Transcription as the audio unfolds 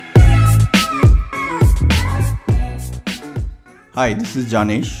Hi, this is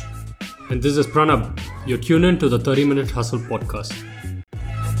Janesh. And this is Pranab. You're tuned in to the 30-Minute Hustle podcast.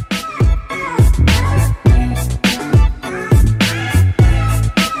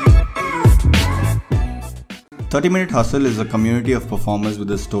 "30 Minute Hustle" is a community of performers with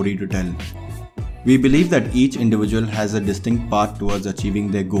a story to tell. We believe that each individual has a distinct path towards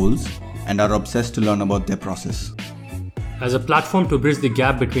achieving their goals and are obsessed to learn about their process. As a platform to bridge the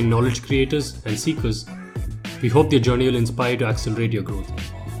gap between knowledge creators and seekers, we hope their journey will inspire you to accelerate your growth.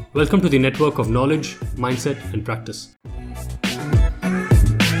 Welcome to the network of knowledge, mindset, and practice.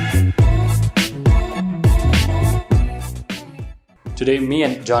 Today, me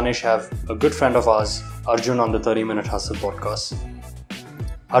and Janesh have a good friend of ours, Arjun, on the 30-Minute Hustle podcast.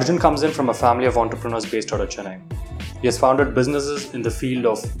 Arjun comes in from a family of entrepreneurs based out of Chennai. He has founded businesses in the field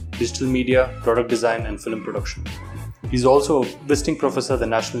of digital media, product design, and film production. He's also a visiting professor at the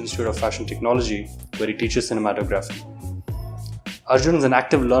National Institute of Fashion Technology, where he teaches cinematography. Arjun is an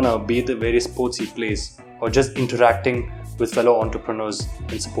active learner, be it the various sports he plays or just interacting with fellow entrepreneurs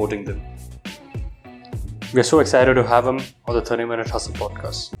and supporting them. We are so excited to have him on the 30-Minute Hustle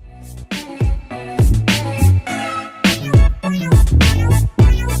podcast.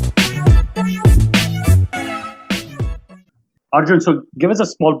 Arjun, so give us a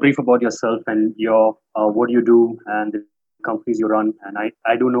small brief about yourself and your what you do and the companies you run. And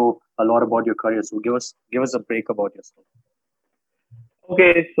I do know a lot about your career, so give us a break about yourself.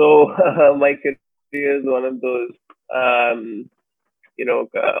 Okay, so my career is one of those,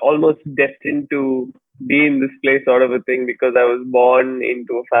 almost destined to be in this place sort of a thing, because I was born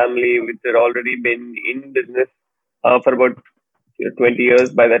into a family which had already been in business for about 20 years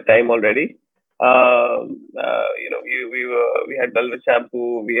by that time already. We had Velvet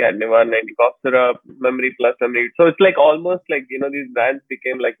shampoo, we had Nivar 90 cough syrup, Memory Plus, Memory. So it's like almost like, these brands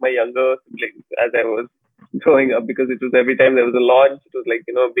became like my younger siblings as I was growing up, because it was every time there was a launch, it was like,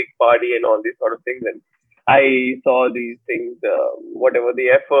 a big party and all these sort of things. And I saw these things, whatever the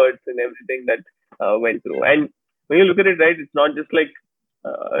efforts and everything that went through. And when you look at it, right, it's not just like,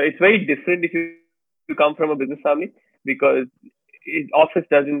 it's very different if you come from a business family, because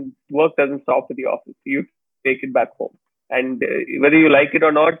work doesn't stop at the office. You take it back home. And whether you like it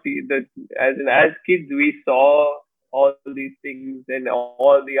or not, as kids, we saw all these things and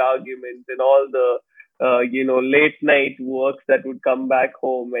all the arguments and all the late night works that would come back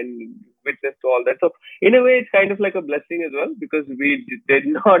home and witness to all that. So in a way, it's kind of like a blessing as well, because we did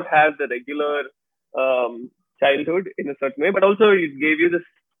not have the regular childhood in a certain way, but also it gave you this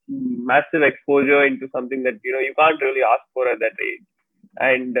massive exposure into something that, you can't really ask for at that age.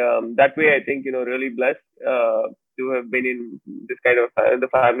 And that way, I think, really blessed to have been in this kind of the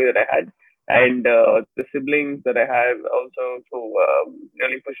family that I had. And the siblings that I have also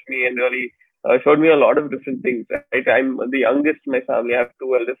really pushed me and really showed me a lot of different things. Right? I'm the youngest in my family. I have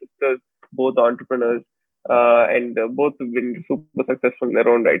two elder sisters, both entrepreneurs, and both have been super successful in their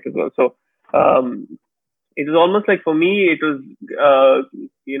own right as well. So it was almost like, for me, it was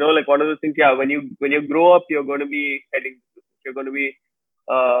like one of those things. Yeah, when you grow up, you're going to be you're going to be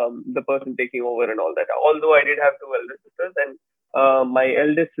the person taking over and all that. Although I did have two elder sisters, and my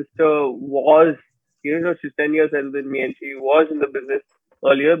eldest sister was, she's 10 years older than me, and she was in the business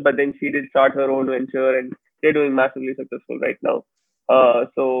earlier, but then she did start her own venture, and they're doing massively successful right now.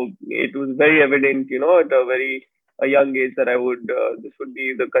 So it was very evident, at a young age, that this would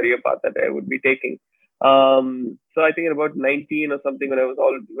be the career path that I would be taking. So I think at about 19 or something, when I was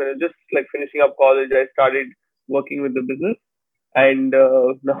just like finishing up college, I started working with the business. And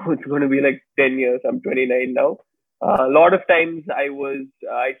now it's going to be like 10 years. I'm 29 now. A lot of times I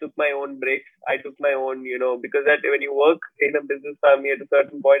took my own breaks. I took my own, because when you work in a business family, at a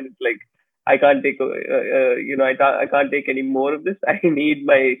certain point, it's like, I can't take, I can't take any more of this. I need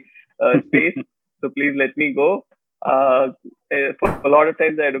my space. So please let me go. For a lot of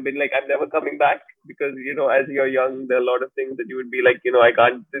times I'd have been like, I'm never coming back, because, as you're young, there are a lot of things that you would be like, I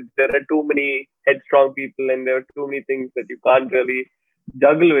can't, there are too many headstrong people and there are too many things that you can't really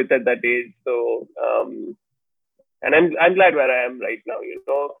juggle with at that age. So, and I'm glad where I am right now.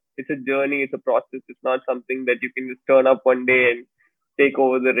 It's a journey, it's a process. It's not something that you can just turn up one day and take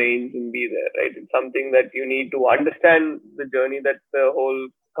over the reins and be there, right? It's something that you need to understand the journey that the whole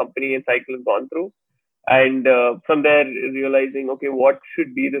company and cycle has gone through. And from there, realizing, okay, what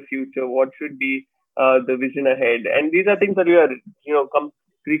should be the future? What should be the vision ahead? And these are things that we are,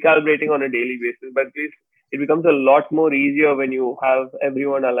 recalibrating on a daily basis. But at least it becomes a lot more easier when you have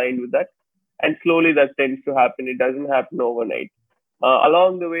everyone aligned with that. And slowly that tends to happen. It doesn't happen overnight.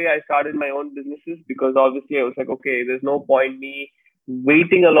 Along the way, I started my own businesses, because obviously I was like, okay, there's no point me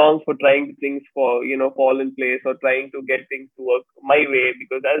waiting along for trying things for fall in place or trying to get things to work my way,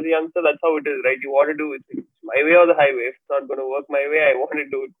 because as a youngster that's how it is, right? You want to do it my way or the highway. If it's not going to work my way, I want to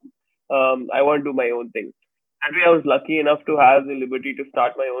do it. I want to do my own thing. And I was lucky enough to have the liberty to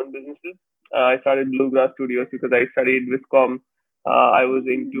start my own businesses. I started Bluegrass Studios because I studied Viscom. I was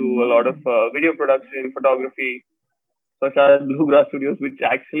into a lot of video production, photography. So I started Bluegrass Studios, which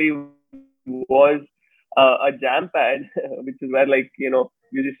actually was a jam pad, which is where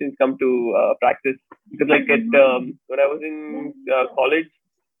musicians come to practice. Because when I was in college,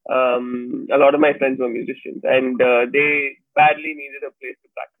 a lot of my friends were musicians, and they badly needed a place to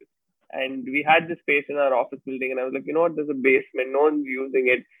practice. And we had this space in our office building, and I was like, you know what? There's a basement. No one's using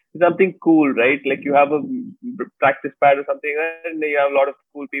it. It's something cool, right? Like you have a practice pad or something, and you have a lot of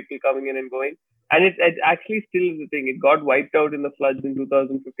cool people coming in and going. And it actually still is the thing. It got wiped out in the floods in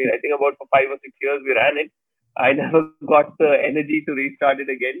 2015. I think about for 5 or 6 years we ran it. I never got the energy to restart it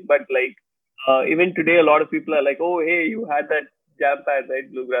again. But even today, a lot of people are like, "Oh, hey, you had that jam pad, right,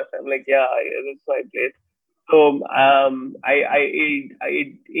 Bluegrass?" I'm like, "Yeah, that's my place." So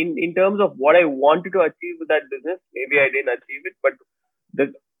in terms of what I wanted to achieve with that business, maybe I didn't achieve it, but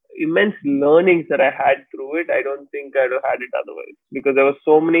the immense learnings that I had through it, I don't think I'd have had it otherwise, because there were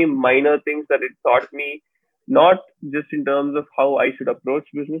so many minor things that it taught me, not just in terms of how I should approach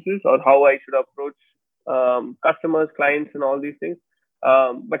businesses or how I should approach customers, clients, and all these things,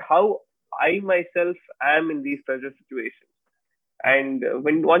 but how I myself am in these pressure situations. And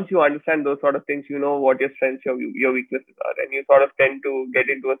when once you understand those sort of things, you know what your strengths, your weaknesses are, and you sort of tend to get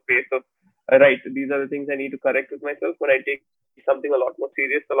into a space of, right, these are the things I need to correct with myself when I take something a lot more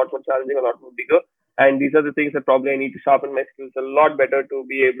serious, a lot more challenging, a lot more bigger. And these are the things that probably I need to sharpen my skills a lot better to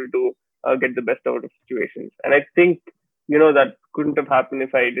be able to get the best out of situations. And I think that couldn't have happened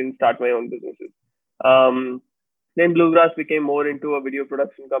if I didn't start my own businesses. Then Bluegrass became more into a video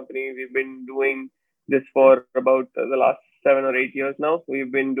production company. We've been doing this for about the last 7 or 8 years now.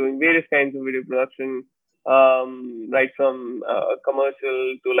 We've been doing various kinds of video production, right from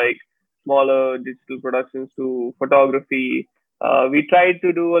commercial to smaller digital productions to photography. We tried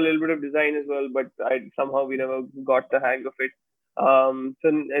to do a little bit of design as well, but somehow we never got the hang of it. So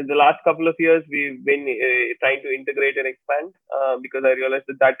in the last couple of years, we've been trying to integrate and expand because I realized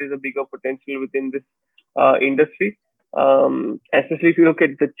that is a bigger potential within this industry. Especially if you look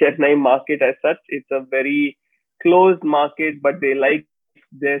at the Chennai market as such, it's a very closed market, but they like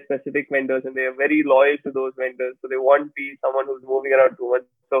their specific vendors and they are very loyal to those vendors. So they won't be someone who's moving around too much.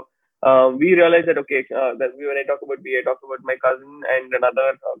 So we realized that, okay, when I talk about we, I talk about my cousin and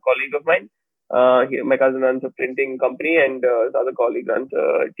another colleague of mine. My cousin runs a printing company and the other colleague runs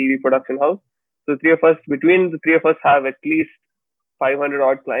a TV production house. So between the three of us have at least 500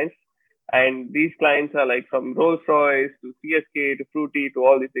 odd clients. And these clients are like from Rolls Royce to CSK to Fruity to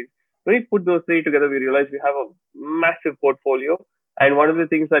all these things. When we put those three together, we realize we have a massive portfolio. And one of the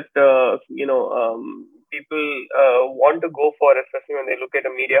things that people want to go for, especially when they look at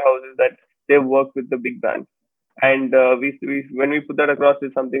a media house, is that they work with the big brands. And when we put that across,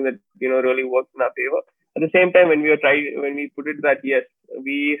 is something that really works in our favor. At the same time, when we put it that yes,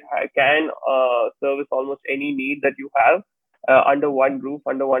 we can service almost any need that you have under one roof,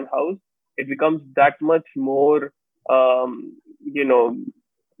 under one house, it becomes that much more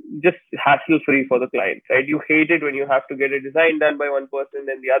just hassle free for the client, right? You hate it when you have to get a design done by one person,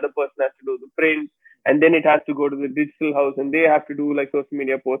 then the other person has to do the print, and then it has to go to the digital house and they have to do social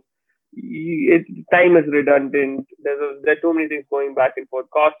media posts. Time is redundant. There are too many things going back and forth.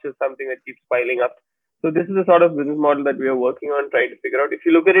 Cost is something that keeps piling up. So this is the sort of business model that we are working on trying to figure out. If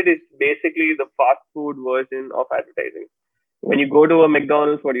you look at it, it's basically the fast food version of advertising. When you go to a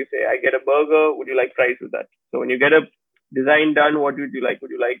McDonald's, what do you say? I get a burger. Would you like fries with that? So when you get a design done, what would you like?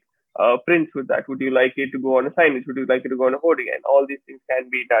 Would you like prints with that? Would you like it to go on a signage? Would you like it to go on a hoarding? And all these things can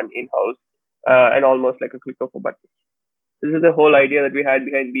be done in-house and almost like a click of a button. This is the whole idea that we had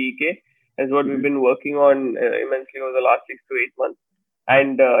behind BEK, and what we've been working on immensely over the last 6 to 8 months.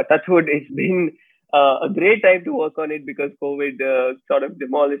 And touchwood, it's been a great time to work on it because COVID sort of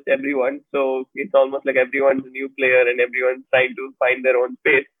demolished everyone. So it's almost like everyone's a new player and everyone's trying to find their own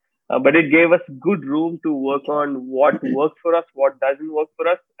space. But it gave us good room to work on what works for us, what doesn't work for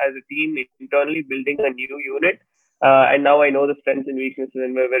us as a team internally, building a new unit. And now I know the strengths and weaknesses,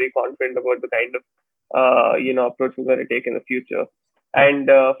 and we're very confident about the kind of approach we're going to take in the future. And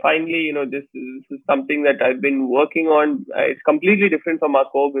finally, this is something that I've been working on. It's completely different from our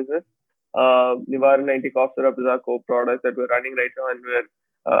core business. Nivaran 90 cough syrup is our core product that we're running right now, and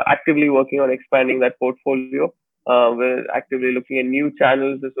we're actively working on expanding that portfolio. We're actively looking at new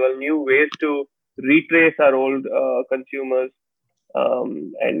channels as well, new ways to retrace our old consumers,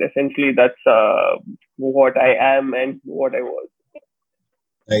 And essentially that's what I am and what I was.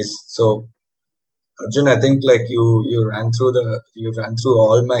 Nice. So Arjun, I think like you ran through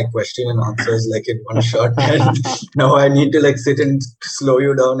all my question and answers like in one shot, and now I need to like sit and slow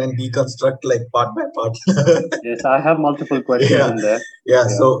you down and deconstruct like part by part. Yes, I have multiple questions Yeah, in there. yeah.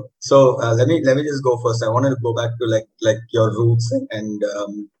 Yeah. So let me just go first. I wanted to go back to like your roots and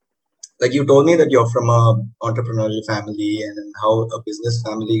like you told me that you're from a entrepreneurial family and how a business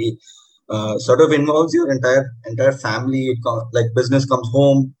family sort of involves your entire family. Like business comes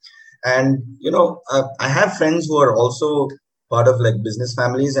home, and I have friends who are also part of like business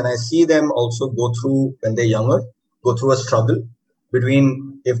families, and I see them also go through when they're younger, go through a struggle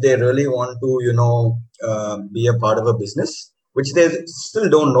between if they really want to be a part of a business, which they still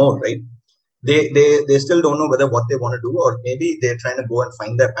don't know, right? They still don't know whether what they want to do, or maybe they're trying to go and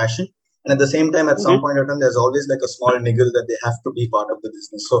find their passion. And at the same time, at some Mm-hmm. point in time, there's always like a small niggle that they have to be part of the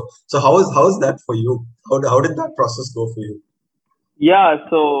business. So how is that for you? How did that process go for you? Yeah,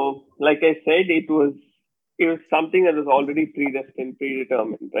 so like I said, it was something that was already predestined,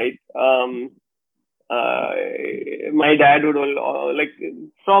 predetermined, right? Uh, my dad would like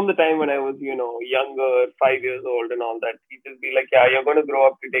from the time when I was younger, 5 years old and all that, he'd just be like, yeah, you're going to grow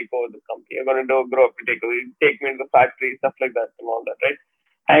up to take over the company. You're going to grow up to take over. He'd take me into the factory, stuff like that, and all that, right?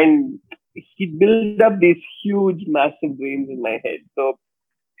 And he built up these huge, massive dreams in my head. So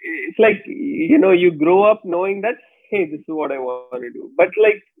it's like you grow up knowing that, hey, this is what I want to do. But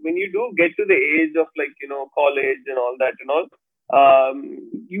like when you do get to the age of like college and all that and all,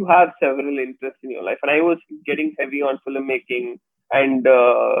 you have several interests in your life, and I was getting heavy on filmmaking and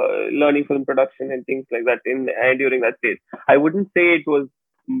learning film production and things like that during that stage. I wouldn't say it was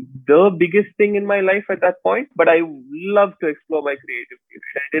the biggest thing in my life at that point, but I love to explore my creativity.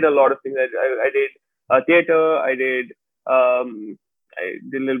 I did a lot of things. I did theater. I did a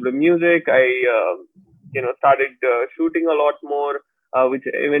little bit of music. I started shooting a lot more, which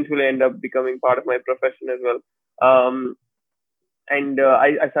eventually ended up becoming part of my profession as well. And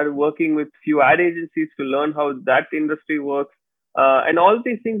I started working with few ad agencies to learn how that industry works. And all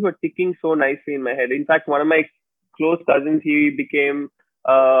these things were ticking so nicely in my head. In fact, one of my close cousins, he became,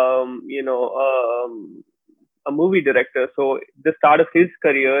 a movie director. So the start of his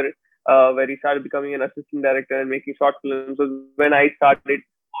career, where he started becoming an assistant director and making short films, was when I started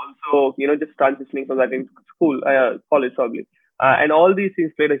also, just transitioning from that in college probably. And all these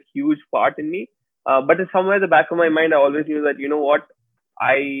things played a huge part in me. But somewhere at the back of my mind, I always knew that, what,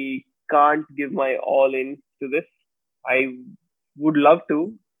 I can't give my all in to this. I would love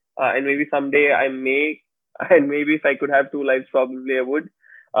to, and maybe someday I may, and maybe if I could have two lives, probably I would.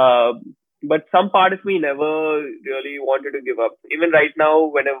 Uh, but some part of me never really wanted to give up. Even right now,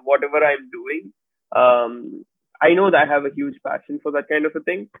 whatever I'm doing, I know that I have a huge passion for that kind of a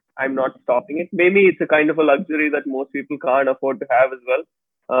thing. I'm not stopping it. Maybe it's a kind of a luxury that most people can't afford to have as well.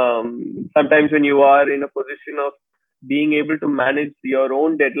 Sometimes when you are in a position of being able to manage your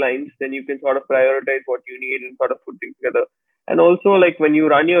own deadlines, then you can sort of prioritize what you need and sort of put things together. And also, like when you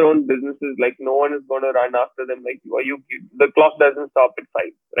run your own businesses, like no one is going to run after them. Like the clock doesn't stop at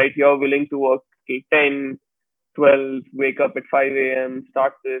 5, right? You're willing to work till 10, 12, wake up at 5 a.m.,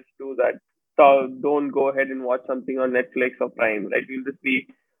 start this, do that. So don't go ahead and watch something on Netflix or Prime, right? You'll just be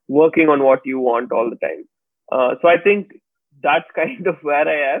working on what you want all the time. So I think that's kind of where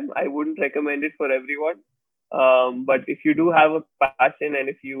I am. I wouldn't recommend it for everyone. But if you do have a passion and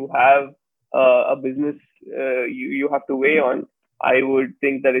if you have a business you have to weigh on, I would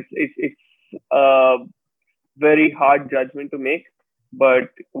think that it's a very hard judgment to make. But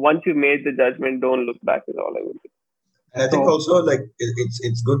once you've made the judgment, don't look back is all I would say. And I think also like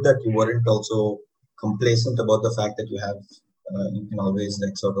it's good that you weren't also complacent about the fact that you can always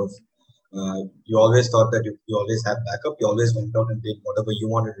like sort of you always thought that you always had backup. You always went out and did whatever you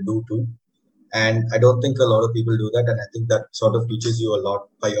wanted to do too. And I don't think a lot of people do that. And I think that sort of teaches you a lot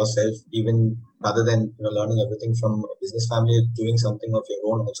by yourself, even rather than learning everything from a business family. Doing something of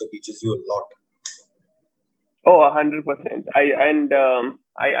your own also teaches you a lot. Oh, 100%.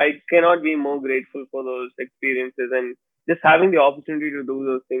 I cannot be more grateful for those experiences and just having the opportunity to do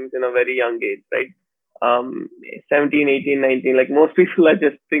those things in a very young age, right? 17, 18, 19, like most people are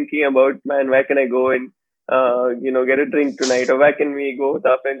just thinking about, man, where can I go and, get a drink tonight, or where can we go with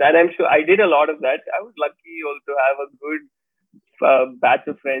our friends? And I'm sure I did a lot of that. I was lucky also to have a good batch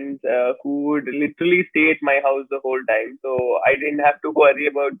of friends who would literally stay at my house the whole time. So I didn't have to worry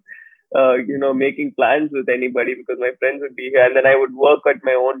about making plans with anybody because my friends would be here, and then I would work at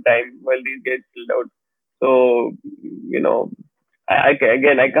my own time while these get chilled out. So, I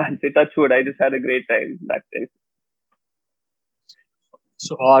can't say touch wood. I just had a great time back then.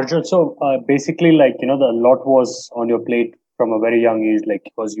 So Arjun, basically, like the lot was on your plate from a very young age, like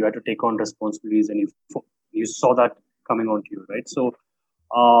because you had to take on responsibilities and you saw that coming onto you, right? So,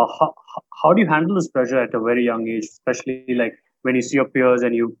 how do you handle this pressure at a very young age, especially like when you see your peers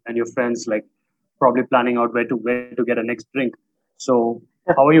and your friends like probably planning out where to get a next drink? So,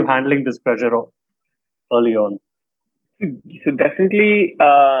 how are you handling this pressure early on? So definitely,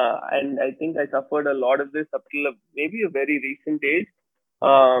 and I think I suffered a lot of this up till maybe a very recent age.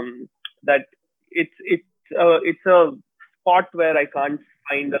 That it's a spot where I can't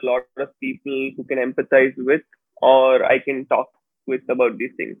find a lot of people who can empathize with, or I can talk with about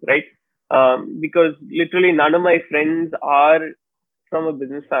these things, right? Because literally none of my friends are from a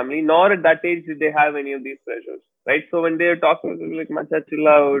business family, nor at that age did they have any of these pressures, right? So when they're talking, they're like, "Macha, chill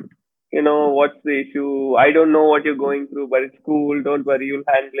out. What's the issue? I don't know what you're going through, but it's cool. Don't worry, you'll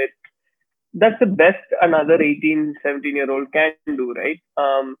handle it." That's the best another 18, 17-year-old can do, right?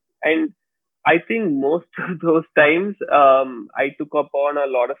 And I think most of those times, I took upon a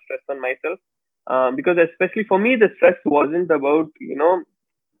lot of stress on myself. Because especially for me, the stress wasn't about,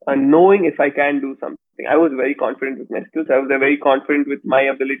 knowing if I can do something. I was very confident with my skills. I was very confident with my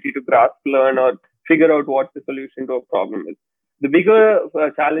ability to grasp, learn, or figure out what the solution to a problem is. The bigger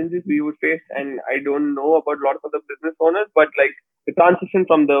challenges we would face, and I don't know about a lot of other business owners, but like the transition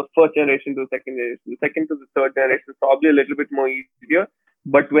from the first generation to the second generation, the second to the third generation is probably a little bit more easier.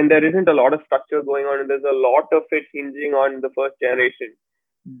 But when there isn't a lot of structure going on and there's a lot of it hinging on the first generation,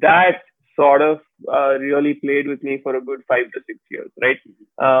 that sort of really played with me for a good 5 to 6 years, right?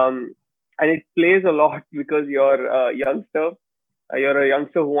 And it plays a lot because you're a youngster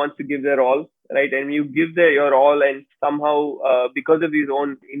who wants to give their all, right? And you give your all, and somehow, because of these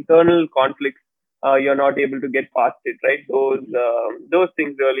own internal conflicts, you're not able to get past it, right? Those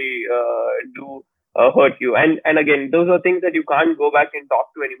things really do hurt you. And again, those are things that you can't go back and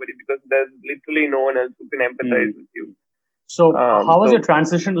talk to anybody because there's literally no one else who can empathize with you. So, how was your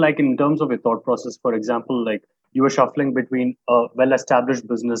transition like in terms of your thought process? For example, like you were shuffling between a well-established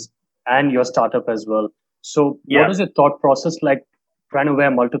business and your startup as well. So, what was your thought process like trying to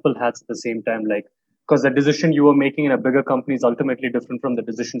wear multiple hats at the same time? Like, because the decision you were making in a bigger company is ultimately different from the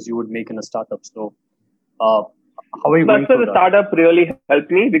decisions you would make in a startup. So, how are you going That's where through the that? startup really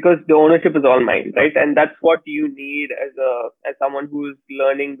helped me because the ownership is all mine, right? And that's what you need as someone who's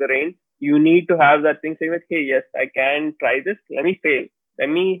learning the reins. You need to have that thing saying that, hey, yes, I can try this. Let me fail. Let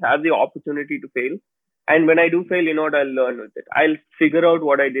me have the opportunity to fail. And when I do fail, you know what? I'll learn with it. I'll figure out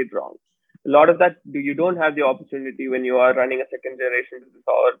what I did wrong. A lot of that you don't have the opportunity when you are running a second generation business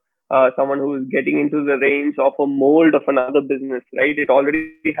or someone who is getting into the reins of a mold of another business, right? It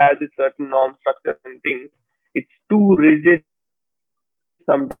already has its certain norm structure and things. It's too rigid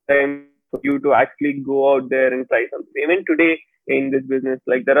sometimes for you to actually go out there and try something. Even today in this business,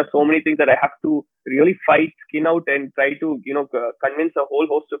 like there are so many things that I have to really fight, skin out, and try to convince a whole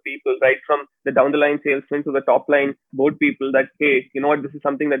host of people, right from the down the line salesmen to the top line board people, that hey, you know what, this is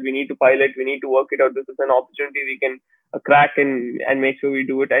something that we need to pilot, we need to work it out. This is an opportunity we can crack and make sure we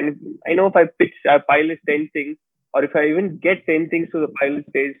do it. And I know if I pilot 10 things, or if I even get 10 things to the pilot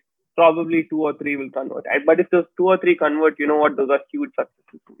stage, probably 2 or 3 will convert. But if those 2 or 3 convert, you know what? Those are huge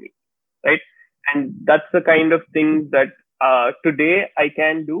successes for me, right? And that's the kind of thing that today I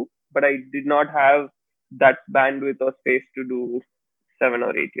can do, but I did not have that bandwidth or space to do 7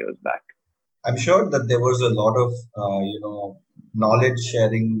 or 8 years back. I'm sure that there was a lot of knowledge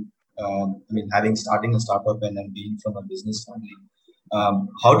sharing. I mean, starting a startup and being from a business family.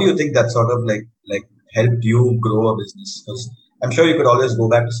 How do you think that sort of like helped you grow a business? Because I'm sure you could always go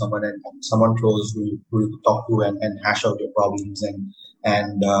back to someone and someone close who you could talk to and hash out your problems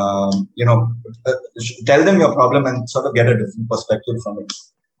and tell them your problem and sort of get a different perspective from it.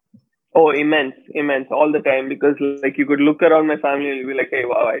 Oh, immense, all the time. Because like you could look around my family and you'll be like, hey,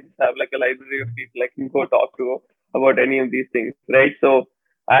 wow, I just have like a library of people I can go talk to about any of these things, right? So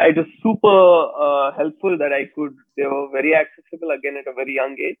it was super helpful that they were very accessible again at a very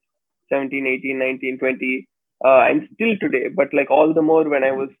young age, 17, 18, 19, 20, and still today, but like all the more when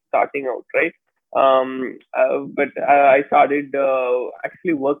I was starting out, right? But I started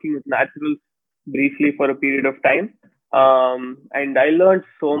actually working with naturals briefly for a period of time. And I learned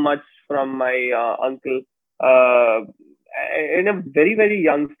so much from my uncle in a very, very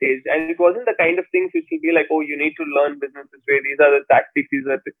young stage. And it wasn't the kind of things which would be like, oh, you need to learn business this way. These are the tactics.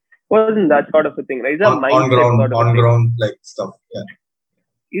 It wasn't that sort of a thing. Right? It's a mindset sort of on ground like stuff. Yeah.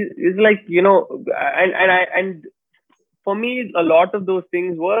 It's like, and for me, a lot of those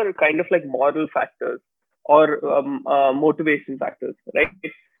things were kind of like moral factors or motivation factors, right?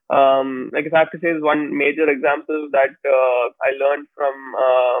 Like if I have to say, is one major example that I learned from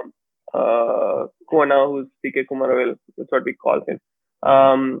Kuana, who's PK Kumaravel, that's what we call him.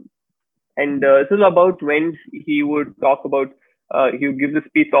 And this is about when he would talk about, he would give the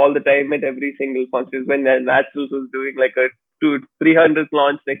speech all the time at every single function. When Naturals was doing like a 300th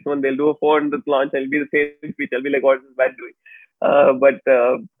launch, next one they'll do a 400th launch, I'll be the same speech. I'll be like, what is this man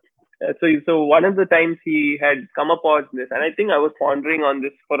doing? So one of the times he had come upon this, and I think I was pondering on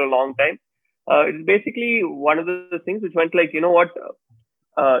this for a long time. It's basically one of the things which went like, what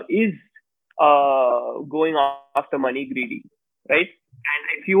is going after money greedy, right?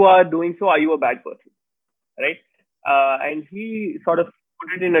 And if you are doing so, are you a bad person, right? And he sort of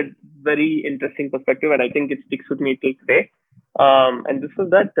put it in a very interesting perspective, and I think it sticks with me till today. And this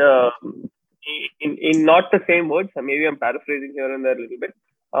was that in not the same words, maybe I'm paraphrasing here and there a little bit.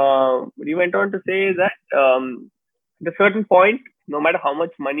 But he went on to say that at a certain point, no matter how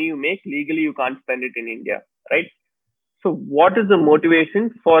much money you make, legally you can't spend it in India, right? So what is the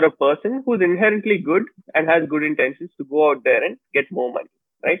motivation for a person who's inherently good and has good intentions to go out there and get more money,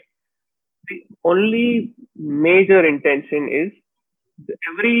 right? The only major intention is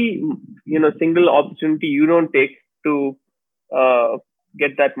every single opportunity you don't take to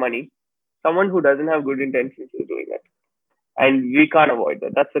get that money, someone who doesn't have good intentions is doing it. And we can't avoid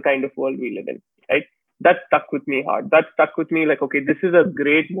that. That's the kind of world we live in, right? That stuck with me hard. That stuck with me like, okay, this is a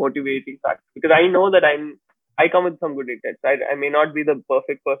great motivating factor, because I know that I come with some good intents. I may not be the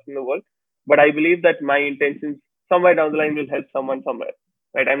perfect person in the world, but I believe that my intentions somewhere down the line will help someone somewhere,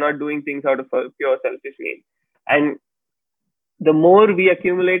 right? I'm not doing things out of a pure selfish need. And the more we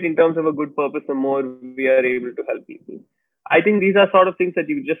accumulate in terms of a good purpose, the more we are able to help people. I think these are sort of things that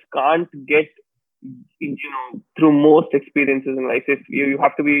you just can't get, through most experiences in life. If you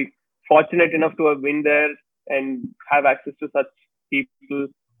have to be fortunate enough to have been there and have access to such people,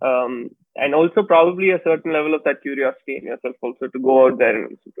 and also probably a certain level of that curiosity in yourself also to go out there and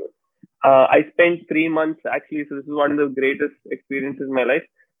listen to it. I spent 3 months actually, so this is one of the greatest experiences in my life.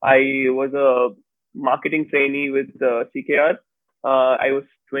 I was a marketing trainee with CKR. I was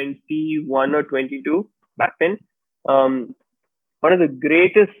 21 or 22 back then. One of the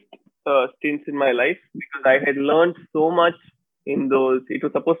greatest stints in my life, because I had learned so much in those. It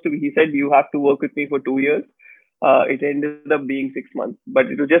was supposed to be, he said, you have to work with me for 2 years. It ended up being 6 months, but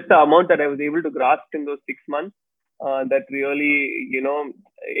it was just the amount that I was able to grasp in those 6 months that really,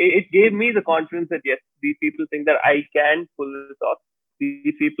 it gave me the confidence that yes, these people think that I can pull this off.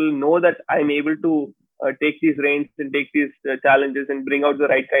 These people know that I'm able to take these reins and take these challenges and bring out the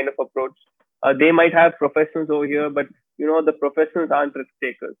right kind of approach. They might have professionals over here, but the professionals aren't risk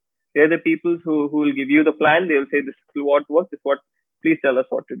takers. They're the people who will give you the plan. They'll say, this is what works, this is what, please tell us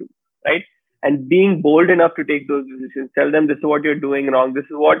what to do, right? And being bold enough to take those decisions, tell them this is what you're doing wrong. This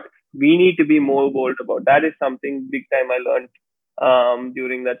is what we need to be more bold about. That is something big time I learned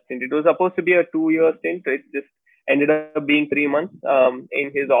during that stint. It was supposed to be a 2-year stint. It just ended up being 3 months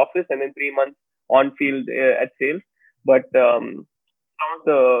in his office and then 3 months on field at sales. But it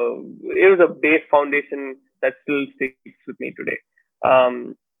was a base foundation that still sticks with me today.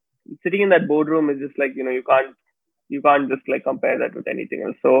 Sitting in that boardroom is just like, you can't just like compare that with anything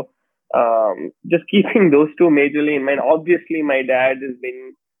else. So just keeping those two majorly in mind. Obviously, my dad has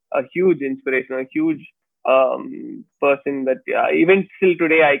been a huge inspiration, a huge person that even still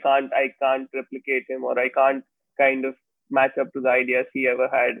today I can't replicate him, or I can't kind of match up to the ideas he ever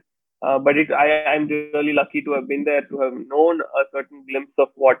had. But I'm really lucky to have been there, to have known a certain glimpse of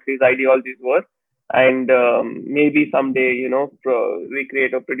what his ideologies were, and maybe someday,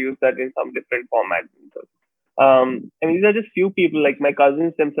 recreate or produce that in some different format. These are just few people. Like my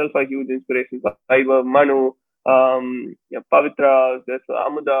cousins themselves are huge inspirations. Iva, Manu, Pavitra, there's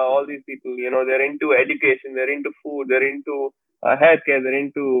Amuda, all these people, they're into education, they're into food, they're into healthcare, they're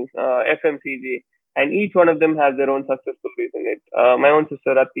into FMCG. And each one of them has their own success stories in it. My own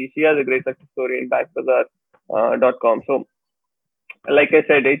sister, Rati, she has a great success story in backbazaar.com. So, like I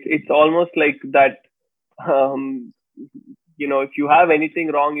said, it's almost like that, if you have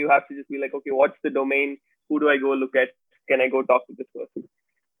anything wrong, you have to just be like, okay, what's the domain? Who do I go look at? Can I go talk to this person?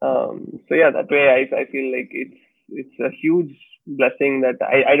 So yeah, that way I feel like it's a huge blessing that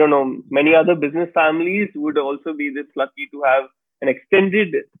I don't know, many other business families would also be this lucky to have an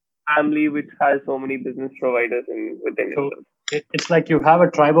extended family which has so many business providers within itself. It's like you have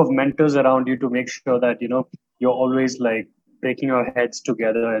a tribe of mentors around you to make sure that you're always like breaking your heads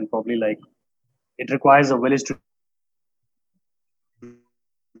together, and probably like it requires a village to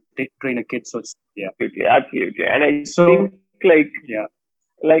train a kid. So it's, yeah, absolutely. And I think like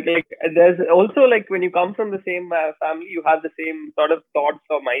like there's also like when you come from the same family, you have the same sort of thoughts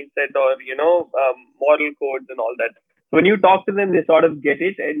or mindset or moral codes and all that. So when you talk to them, they sort of get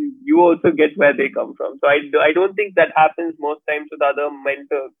it, and you also get where they come from. So I don't think that happens most times with other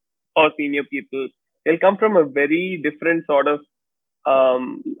mentors or senior people. They'll come from a very different sort of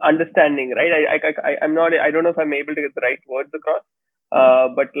understanding, right? I'm not, I don't know if I'm able to get the right words across.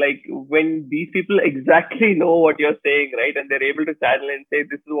 But like when these people exactly know what you're saying, right, and they're able to channel and say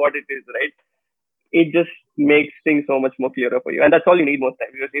this is what it is, right, it just makes things so much more clearer for you. And that's all you need most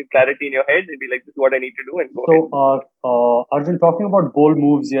times. You just need clarity in your head and be like, this is what I need to do, and go ahead. So, Arjun, talking about bold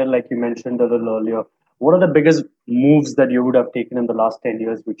moves here, like you mentioned a little earlier, what are the biggest moves that you would have taken in the last 10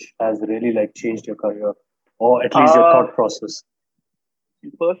 years, which has really like changed your career or at least your thought process?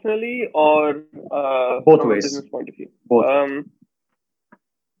 Personally or Both from ways. a business point of view? Both.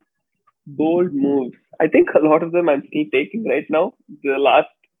 Bold moves. I think a lot of them I'm still taking right now. The last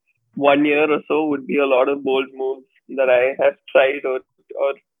 1 year or so would be a lot of bold moves that I have tried or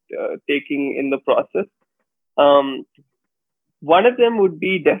taking in the process. One of them would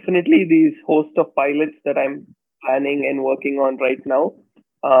be definitely these host of pilots that I'm planning and working on right now.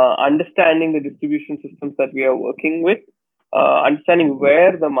 Understanding the distribution systems that we are working with, understanding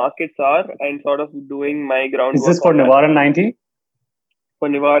where the markets are, and sort of doing my groundwork. Is this for Nivaran 90? For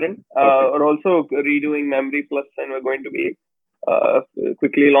Nivaran. We're also redoing Memory Plus, and we're going to be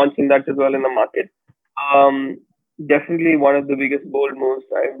quickly launching that as well in the market. Definitely one of the biggest bold moves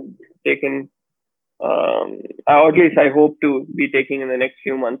I've taken, or at least I hope to be taking in the next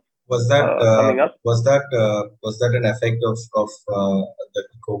few months. Was that coming up? Was that an effect of the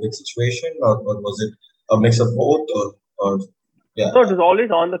COVID situation, or was it a mix of both, or yeah? No, it was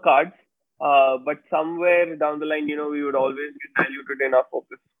always on the cards. But somewhere down the line, we would always get diluted in our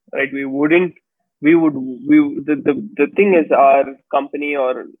focus, right? The thing is our company,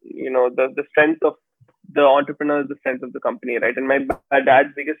 or, the strength of the entrepreneur is the strength of the company, right? And my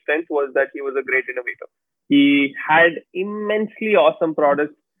dad's biggest strength was that he was a great innovator. He had immensely awesome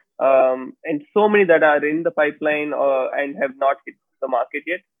products, and so many that are in the pipeline and have not hit the market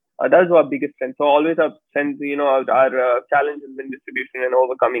yet. That's our biggest strength. So always our strength, our challenge has been distribution and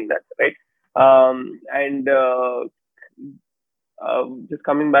overcoming that, right? Just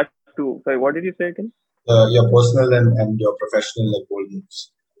coming back to, sorry, what did you say again? Your personal and your professional, like, bold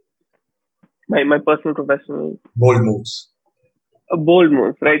moves. My personal, professional bold moves. Bold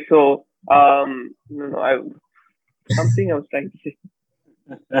moves, right? So something I was trying to say.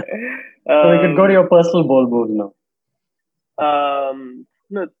 So we can go to your personal bold moves now.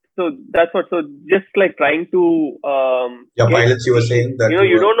 No, so that's what. So just like trying to your pilots, you were saying that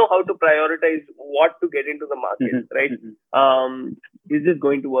you don't know how to prioritize what to get into the market, right? Is this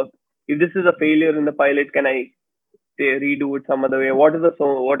going to work? If this is a failure in the pilot, can I redo it some other way? What is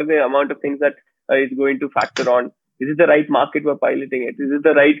the amount of things that is going to factor on? Is it the right market we're piloting it? Is it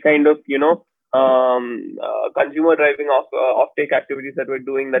the right kind of consumer driving offtake activities that we're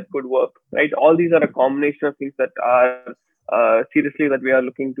doing that could work, right? All these are a combination of things that are seriously that we are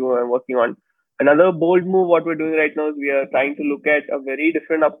looking to and working on. Another bold move, what we're doing right now is we are trying to look at a very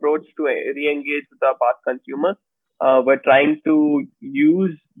different approach to re-engage with our past consumers. We're trying to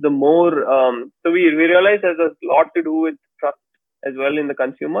use the more, so we realize there's a lot to do with trust as well in the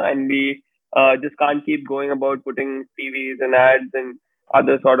consumer, and we just can't keep going about putting TVs and ads and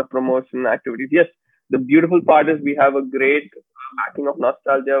other sort of promotion activities. Yes, the beautiful part is we have a great backing of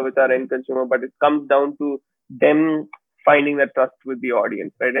nostalgia with our end consumer, but it comes down to them finding that trust with the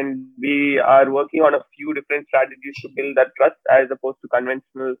audience, right? And we are working on a few different strategies to build that trust as opposed to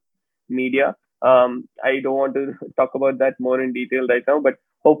conventional media. I don't want to talk about that more in detail right now, but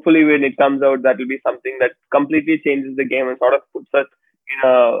hopefully when it comes out, that will be something that completely changes the game and sort of puts us in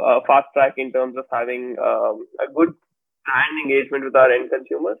a fast track in terms of having a good brand engagement with our end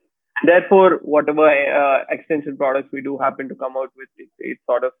consumers. And therefore, whatever extension products we do happen to come out with, it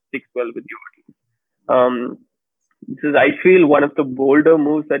sort of sticks well with the audience. This is, I feel, one of the bolder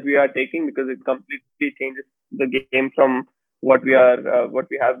moves that we are taking because it completely changes the game from what we have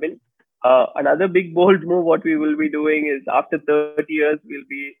been. Another big bold move, what we will be doing is after 30 years, we'll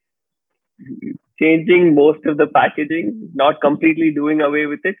be changing most of the packaging, not completely doing away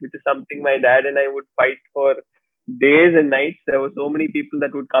with it, which is something my dad and I would fight for days and nights. There were so many people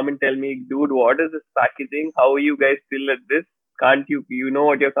that would come and tell me, dude, what is this packaging? How are you guys still at this? Can't you know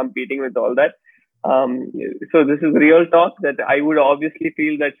what you're competing with, all that? So this is real talk that I would obviously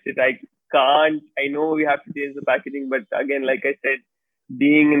feel that shit, I know we have to change the packaging, but again, like I said,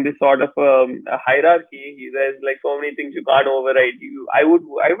 being in this sort of a hierarchy, there's like so many things you can't override. I would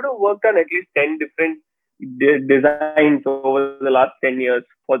have worked on at least 10 different designs over the last 10 years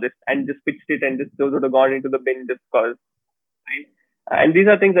for this and just pitched it and just sort of gone into the bin just because. Right? And these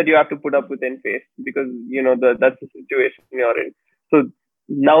are things that you have to put up with and face because, that's the situation you're in. So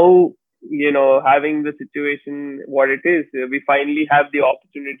now, having the situation what it is, we finally have the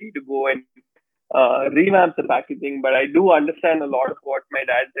opportunity to go and revamp the packaging. But I do understand a lot of what my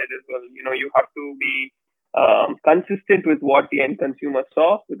dad said as well. You have to be consistent with what the end consumer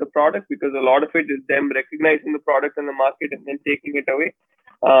saw with the product because a lot of it is them recognizing the product in the market and then taking it away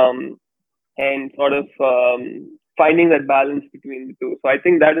and sort of finding that balance between the two. So I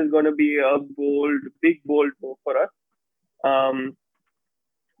think that is going to be a big bold move for us.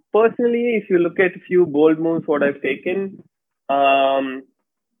 Personally, if you look at a few bold moves, what I've taken, I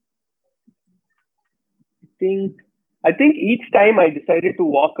think each time I decided to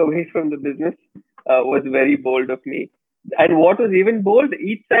walk away from the business was very bold of me. And what was even bold,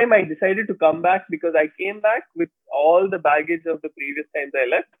 each time I decided to come back because I came back with all the baggage of the previous times I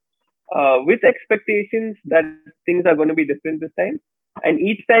left, with expectations that things are going to be different this time. And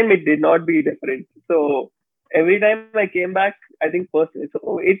each time it did not be different. So every time I came back, I think personally,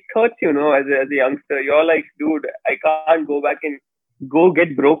 so it hurts, as a youngster. You're like, dude, I can't go back and go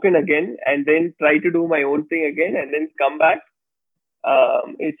get broken again and then try to do my own thing again and then come back.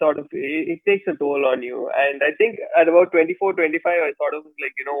 It takes a toll on you. And I think at about 24, 25, I sort of was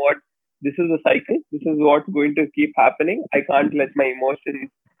like, you know what, this is a cycle. This is what's going to keep happening. I can't let my emotions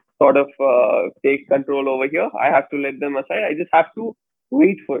sort of take control over here. I have to let them aside. I just have to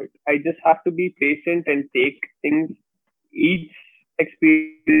wait for it. I just have to be patient and take things, each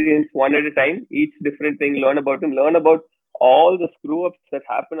experience one at a time, each different thing, learn about them, learn about all the screw ups that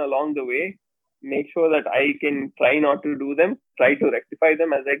happen along the way, make sure that I can try not to do them, try to rectify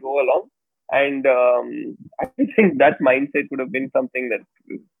them as I go along. And I think that mindset would have been something that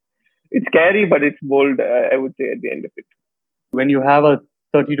it's scary, but it's bold, I would say, at the end of it. When you have a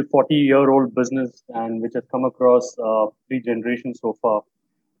 30 to 40-year-old business and which has come across 3 generations so far,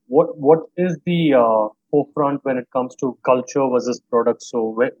 what is the forefront when it comes to culture versus product?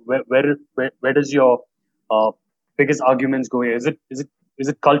 So where does your biggest arguments go here? Is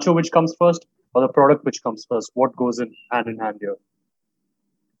it culture which comes first or the product which comes first? What goes in hand here?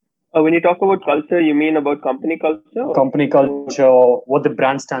 When you talk about culture, you mean about company culture? Company culture, or what the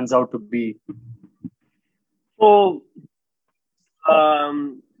brand stands out to be. So,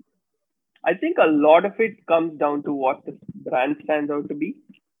 I think a lot of it comes down to what the brand stands out to be.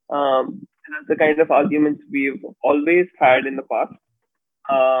 And that's the kind of arguments we've always had in the past.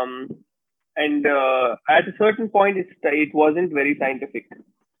 And at a certain point, it wasn't very scientific.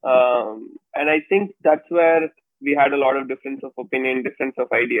 And I think that's where we had a lot of difference of opinion, difference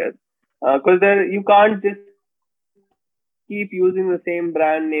of ideas. Because you can't just keep using the same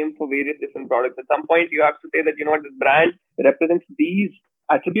brand name for various different products. At some point, you have to say that, this brand represents these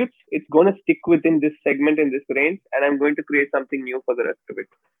attributes. It's going to stick within this segment in this range, and I'm going to create something new for the rest of it.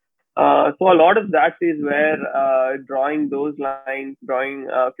 So a lot of that is where drawing those lines,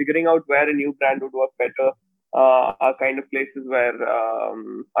 figuring out where a new brand would work better, are kind of places where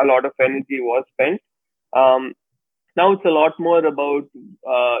a lot of energy was spent. Now it's a lot more about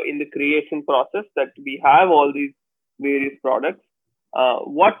in the creation process that we have all these various products.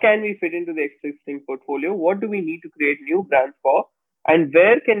 What can we fit into the existing portfolio? What do we need to create new brands for? And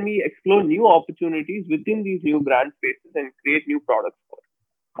where can we explore new opportunities within these new brand spaces and create new products for?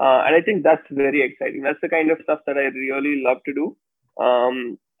 And I think that's very exciting. That's the kind of stuff that I really love to do.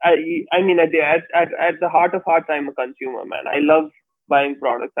 I mean, at the heart of hearts, I'm a consumer, man. I love buying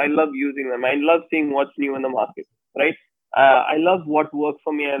products. I love using them. I love seeing what's new in the market, right? I love what works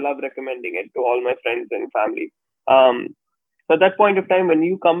for me. I love recommending it to all my friends and family. So at that point of time, when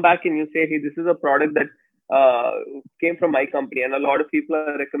you come back and you say, hey, this is a product that came from my company and a lot of people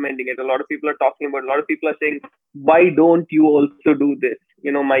are recommending it, a lot of people are talking about it, a lot of people are saying, why don't you also do this?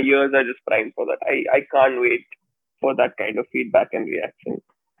 My ears are just primed for that. I can't wait for that kind of feedback and reaction.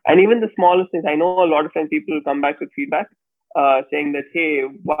 And even the smallest things, I know a lot of times people will come back with feedback saying that, hey,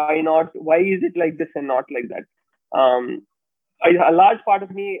 why not? Why is it like this and not like that? A large part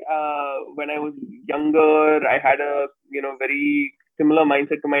of me, when I was younger, I had a very similar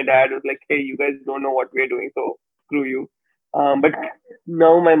mindset to my dad. It was like, hey, you guys don't know what we're doing, so screw you. But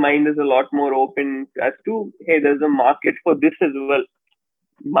now my mind is a lot more open as to, hey, there's a market for this as well.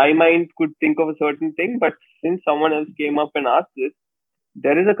 My mind could think of a certain thing, but since someone else came up and asked this,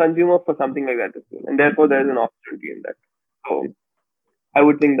 there is a consumer for something like that as well, and therefore there is an opportunity in that. So I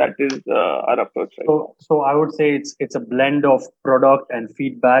would think that is our approach. Right? So I would say it's a blend of product and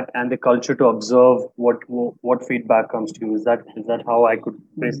feedback and the culture to observe what feedback comes to you. Is that how I could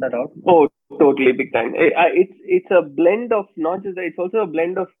phrase that out? Oh, totally big time. It's a blend of not just that, it's also a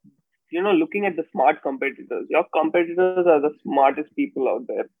blend of looking at the smart competitors. Your competitors are the smartest people out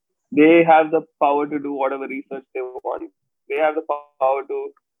there. They have the power to do whatever research they want. They have the power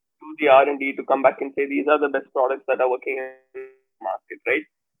to do the R&D to come back and say these are the best products that are working in the market, right?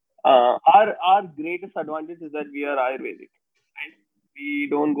 Our greatest advantage is that we are Ayurvedic, right? We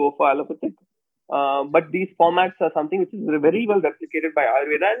don't go for allopathic. But these formats are something which is very well replicated by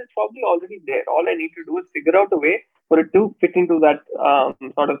Ayurveda, and it's probably already there. All I need to do is figure out a way for it to fit into that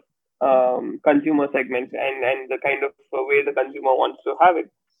sort of consumer segment and the kind of way the consumer wants to have it.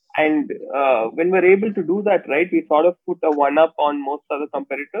 And when we're able to do that, right, we sort of put a one up on most other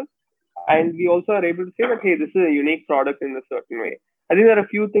competitors. And we also are able to say that, hey, this is a unique product in a certain way. I think there are a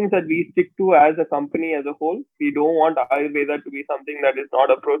few things that we stick to as a company as a whole. We don't want Ayurveda to be something that is not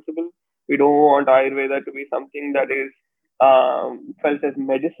approachable. We don't want Ayurveda to be something that is felt as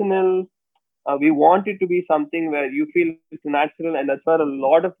medicinal. We want it to be something where you feel it's natural, and that's where a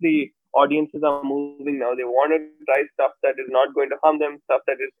lot of the audiences are moving now. They want to try stuff that is not going to harm them, stuff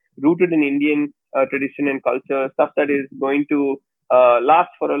that is rooted in Indian tradition and culture, stuff that is going to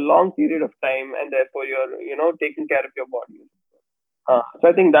last for a long period of time, and therefore you're taking care of your body. So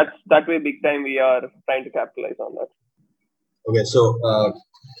I think that's that way big time we are trying to capitalize on that. Okay, so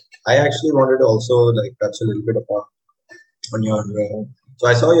I actually wanted to also touch a little bit on your. So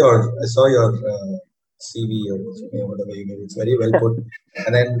I saw your CV or whatever you gave. It's very well put.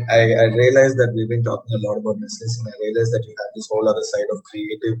 And then I realized that we've been talking a lot about business, and I realized that you have this whole other side of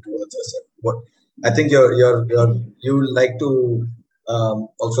creative towards yourself. What I think you like to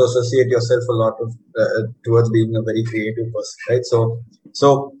also associate yourself a lot of towards being a very creative person, right? So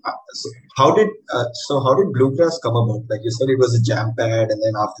how did Bluegrass come about? Like you said, it was a jam pad, and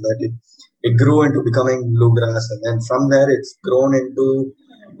then after that it grew into becoming Bluegrass, and then from there it's grown into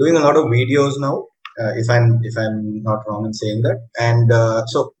doing a lot of videos now. If I'm not wrong in saying that, and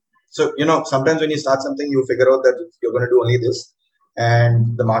so sometimes when you start something, you figure out that you're going to do only this,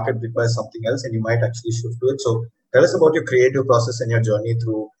 and the market requires something else, and you might actually shift to it. So tell us about your creative process and your journey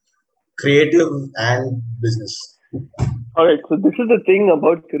through creative and business. All right. So this is the thing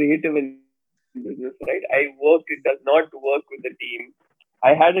about creative and business, right? It does not work with a team. I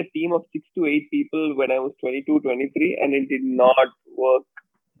had a team of 6 to 8 people when I was 22, 23, and it did not work.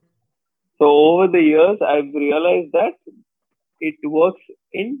 So over the years, I've realized that it works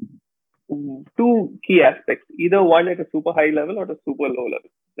in 2 key aspects, either one at a super high level or a super low level,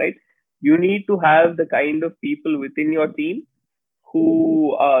 right? You need to have the kind of people within your team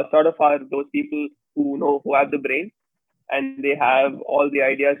who sort of are those people who have the brain, and they have all the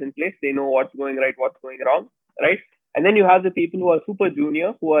ideas in place. They know what's going right, what's going wrong, right? And then you have the people who are super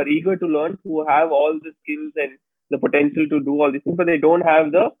junior, who are eager to learn, who have all the skills and the potential to do all these things, but they don't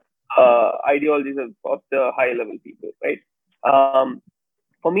have the ideologies of the high level people, right?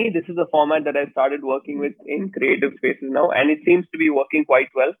 For me, this is a format that I've started working with in creative spaces now, and it seems to be working quite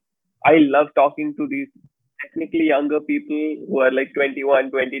well. I love talking to these technically younger people who are like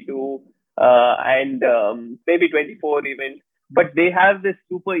 21, 22, and maybe 24 even. But they have this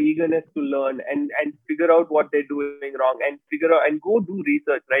super eagerness to learn and figure out what they're doing wrong and figure out and go do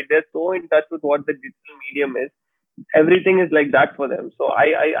research, right? They're so in touch with what the digital medium is. Everything is like that for them. So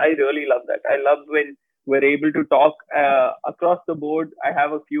I really love that. I love when we're able to talk across the board. I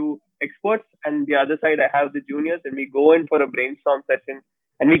have a few experts, and the other side, I have the juniors, and we go in for a brainstorm session,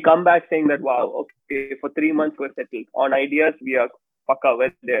 and we come back saying that, wow, okay, for 3 months we're settled on ideas. We are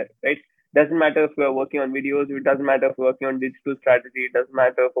we're there, right? Doesn't matter if we're working on videos. It doesn't matter if we're working on digital strategy. It doesn't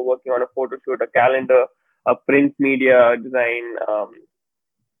matter if we're working on a photo shoot, a calendar, a print media design.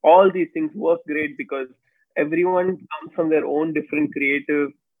 All these things work great because everyone comes from their own different creative,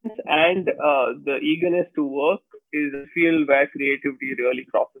 and the eagerness to work is a field where creativity really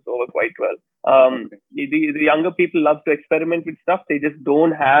crosses over quite well. The younger people love to experiment with stuff. They just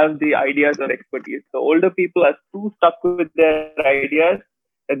don't have the ideas or expertise. The older people are too stuck with their ideas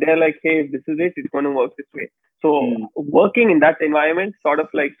that they're like, hey, if this is it, it's going to work this way. So working in that environment sort of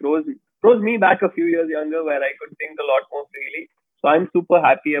like throws me back a few years younger, where I could think a lot more freely. So I'm super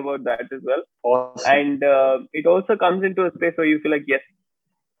happy about that as well. Awesome. And it also comes into a space where you feel like, yes,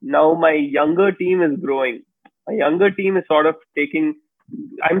 now my younger team is growing. My younger team is sort of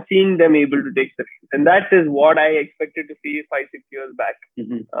I'm seeing them able to take the reins. And that is what I expected to see 5-6 years back.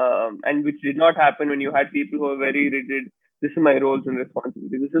 And which did not happen when you had people who were very rigid. This is my roles and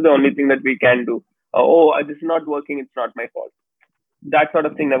responsibilities. This is the only thing that we can do. This is not working. It's not my fault. That sort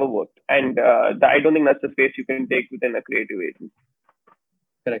of thing never worked. And I don't think that's the space you can take within a creative agency.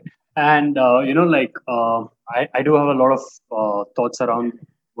 Correct. And, I do have a lot of thoughts around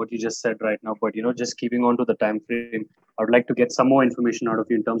what you just said right now, but just keeping on to the time frame, I would like to get some more information out of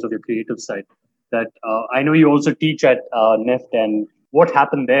you in terms of your creative side. That I know you also teach at NIFT, and what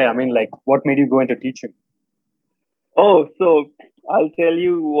happened there? I mean, like, what made you go into teaching? Oh, so I'll tell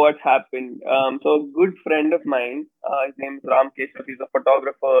you what happened. So a good friend of mine, his name is Ram Keshav. He's a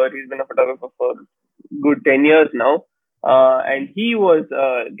photographer. He's been a photographer for good 10 years now. And he was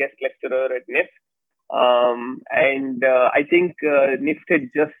a guest lecturer at NIFT. I think NIFT had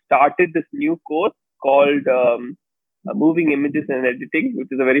just started this new course called Moving Images and Editing,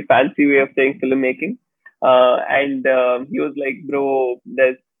 which is a very fancy way of saying filmmaking. He was like, bro,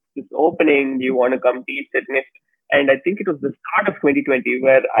 there's this opening. Do you want to come teach at NIFT? And I think it was the start of 2020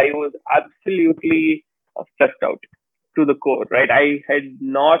 where I was absolutely stressed out to the core, right? I had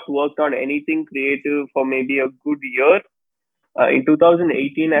not worked on anything creative for maybe a good year. In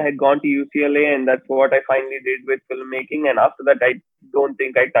 2018, I had gone to UCLA, and that's what I finally did with filmmaking. And after that, I don't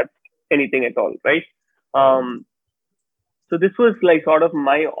think I touched anything at all, right? So this was like sort of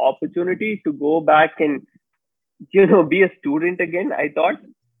my opportunity to go back and, be a student again, I thought.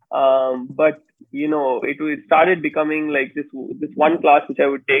 But it started becoming like this one class which I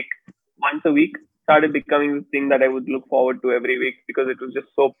would take once a week started becoming the thing that I would look forward to every week because it was just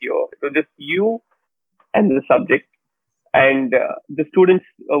so pure. It was just you and the subject. And the students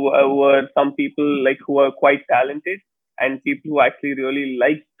were some people like who are quite talented and people who actually really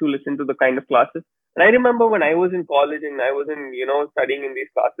like to listen to the kind of classes. And I remember when I was in college and I was in, studying in these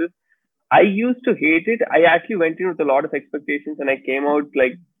classes, I used to hate it. I actually went in with a lot of expectations and I came out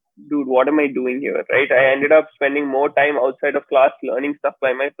like, dude, what am I doing here, right? I ended up spending more time outside of class learning stuff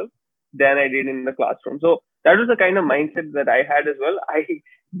by myself than I did in the classroom. So that was the kind of mindset that I had as well. I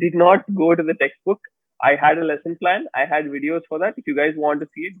did not go to the textbook. I had a lesson plan. I had videos for that. If you guys want to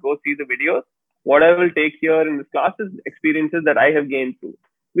see it, go see the videos. What I will take here in this class is experiences that I have gained through,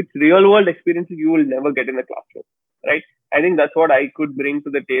 which real world experiences you will never get in the classroom, right? I think that's what I could bring to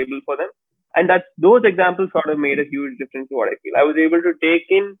the table for them. And those examples sort of made a huge difference to what I feel. I was able to take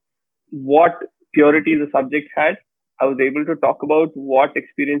in what purity the subject had. I was able to talk about what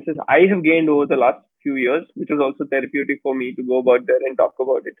experiences I have gained over the last few years, which was also therapeutic for me to go about there and talk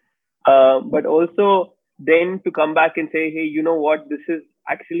about it. But also then to come back and say, hey, you know what, this is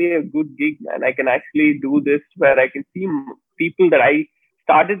actually a good gig, man. I can actually do this where I can see people that I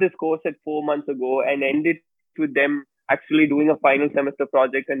started this course at 4 months ago and ended with them actually doing a final semester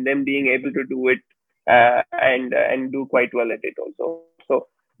project and them being able to do it and do quite well at it also. So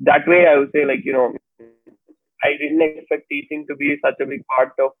that way I would say I didn't expect teaching to be such a big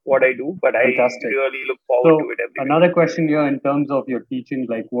part of what I do, but Fantastic. I really look forward to it every day. Another question here in terms of your teaching,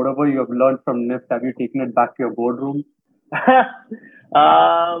 like whatever you have learned from NIFT, have you taken it back to your boardroom? Have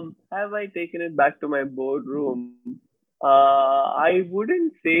I taken it back to my boardroom? I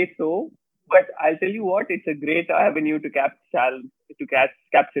wouldn't say so, but I'll tell you what, it's a great avenue to capture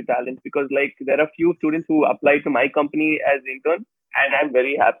talent because like there are few students who apply to my company as interns. And I'm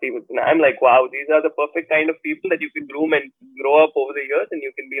very happy with them. I'm like, wow, these are the perfect kind of people that you can groom and grow up over the years and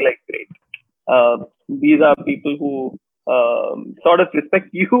you can be like, great. These are people who sort of respect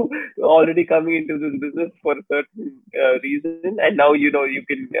you already coming into this business for a certain reason. And now, you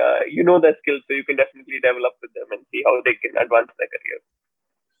can, their skills, so you can definitely develop with them and see how they can advance their career.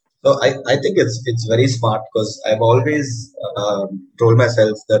 So I think it's very smart because I've always told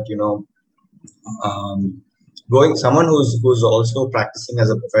myself that, someone who's also practicing as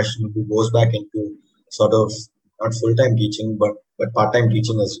a professional who goes back into sort of not full-time teaching but part-time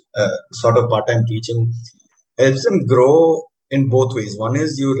teaching as sort of part-time teaching helps them grow in both ways. One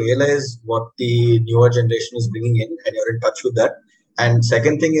is you realize what the newer generation is bringing in and you're in touch with that, and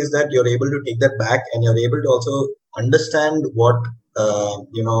second thing is that you're able to take that back and you're able to also understand what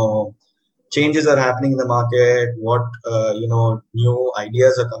changes are happening in the market, what new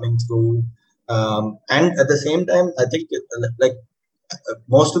ideas are coming through. And at the same time, I think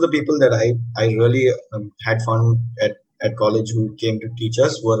most of the people that I really had fun at college who came to teach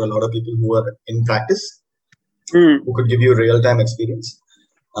us were a lot of people who were in practice, who could give you real-time experience.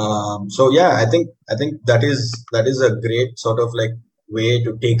 So yeah, I think that is a great sort of like way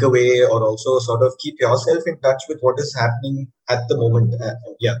to take away or also sort of keep yourself in touch with what is happening at the moment.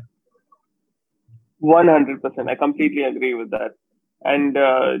 Yeah. 100%. I completely agree with that. And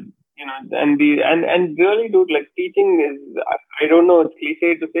and really, dude, like teaching is, I don't know, it's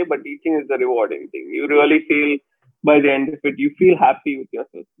cliche to say, but teaching is the rewarding thing. You really feel by the end of it, you feel happy with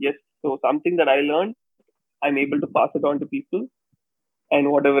yourself. Yes. So something that I learned, I'm able to pass it on to people,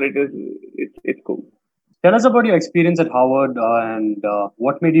 and whatever it is, it's cool. Tell us about your experience at Harvard and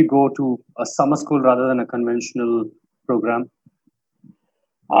what made you go to a summer school rather than a conventional program.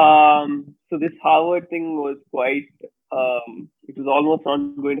 So this Harvard thing was quite, it was almost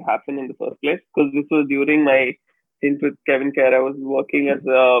not going to happen in the first place because this was during my stint with Kevin Kerr. I was working as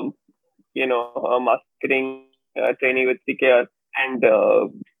a marketing trainee with CKR, and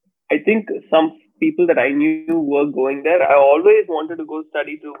I think some people that I knew were going there. I always wanted to go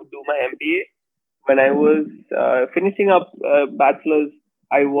study to do my MBA. When I was finishing up bachelor's,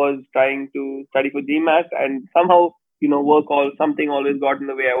 I was trying to study for GMAT, and somehow work or something always got in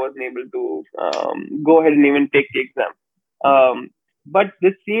the way. I wasn't able to go ahead and even take the exam. But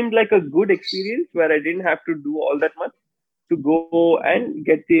this seemed like a good experience where I didn't have to do all that much to go and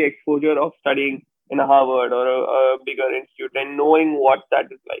get the exposure of studying in a Harvard or a bigger institute and knowing what that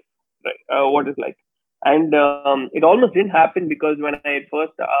is like, right? What is like. And it almost didn't happen because when I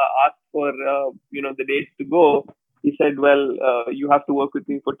first asked for the dates to go, he said, "Well, you have to work with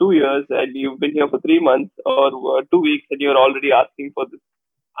me for 2 years, and you've been here for 3 months or 2 weeks, and you're already asking for this,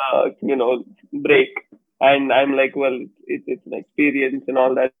 break." And I'm like, "Well, it's an experience and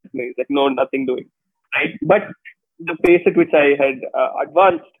all that." And he's like, "No, nothing doing." Right? But the pace at which I had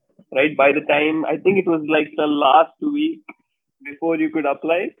advanced, right? By the time I think it was like the last week before you could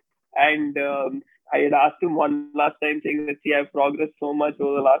apply, and I had asked him one last time, saying that, "See, I've progressed so much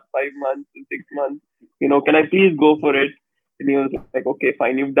over the last 5 months and 6 months. Can I please go for it?" And he was like, "Okay,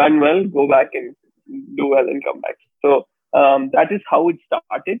 fine. You've done well. Go back and do well and come back." So that is how it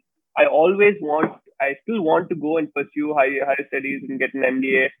started. I still want to go and pursue higher studies and get an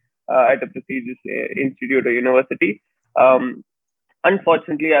MBA at a prestigious institute or university. Um,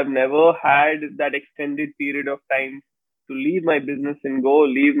 Unfortunately, I've never had that extended period of time to leave my business and go,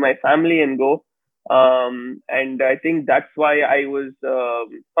 leave my family and go. And I think that's why I was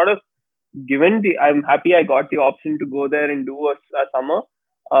sort of I'm happy I got the option to go there and do a summer.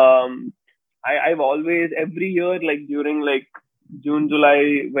 I've always, every year, like during like June,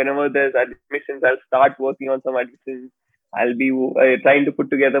 July, whenever there's admissions, I'll start working on some admissions. I'll be trying to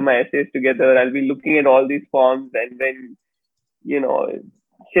put together my essays together. I'll be looking at all these forms, and then you know,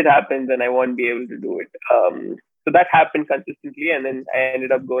 shit happens and I won't be able to do it. So that happened consistently, and then I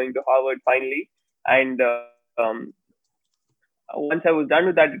ended up going to Harvard finally. And once I was done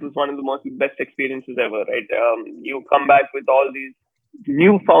with that, it was one of the most best experiences ever. Right? You come back with all these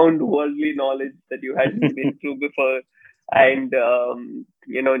newfound worldly knowledge that you hadn't been through before, and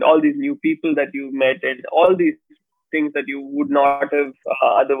all these new people that you met, and all these things that you would not have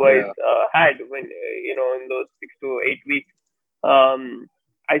otherwise had when in those 6 to 8 weeks.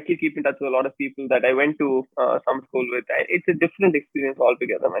 I still keep in touch with a lot of people that I went to some school with. It's a different experience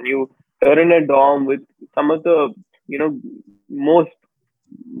altogether, man. You're in a dorm with some of the most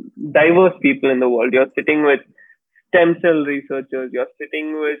diverse people in the world. You're sitting with stem cell researchers. You're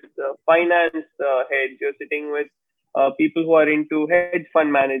sitting with finance heads. You're sitting with people who are into hedge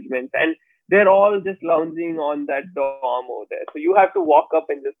fund management, and they're all just lounging on that dorm over there. So you have to walk up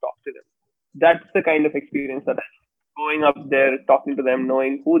and just talk to them. That's the kind of experience that going up there, talking to them,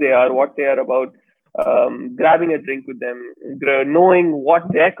 knowing who they are, what they are about, grabbing a drink with them, knowing what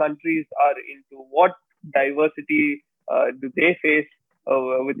their countries are into, what diversity do they face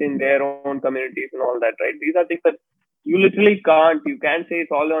within their own communities and all that, right? These are things that you literally can't. You can say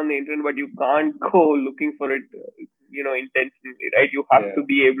it's all on the internet, but you can't go looking for it, intentionally, right? You have to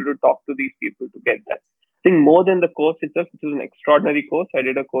be able to talk to these people to get that. I think more than the course itself, which was an extraordinary course. I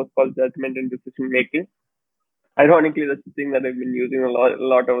did a course called Judgment and Decision Making. Ironically, that's the thing that I've been using a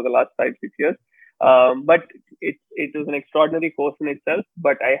lot over the last 5-6 years. But it was an extraordinary course in itself.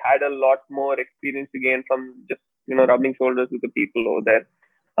 But I had a lot more experience to gain from just rubbing shoulders with the people over there.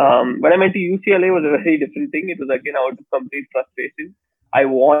 When I went to UCLA, it was a very different thing. It was again out of complete frustration. I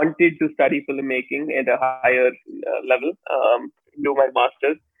wanted to study filmmaking at a higher level, do my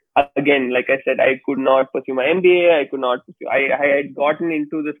master's. Again, like I said, I could not pursue my MBA. I could not pursue. I had gotten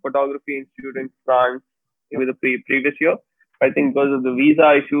into this photography institute in France with the previous year. I think because of the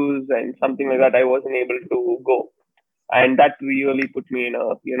visa issues and something like that, I wasn't able to go. And that really put me in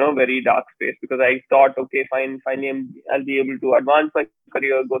a very dark space, because I thought, okay, finally I'll be able to advance my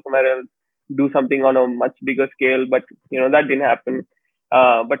career, go somewhere else, do something on a much bigger scale. But that didn't happen.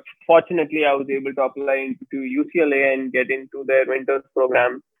 But fortunately, I was able to apply into UCLA and get into their winters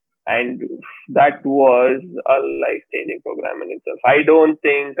program. And that was a life-changing program in itself. I don't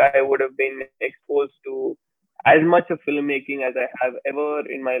think I would have been exposed to as much of filmmaking as I have ever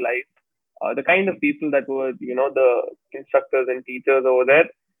in my life. The kind of people that were, the instructors and teachers over there,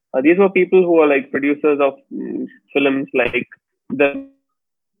 these were people who were like producers of films like The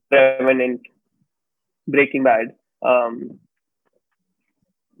Revenant, Breaking Bad.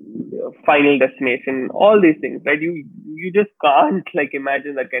 Final Destination, all these things, right? You just can't like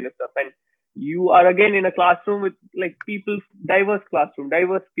imagine that kind of stuff. And you are again in a classroom with like people, diverse classroom,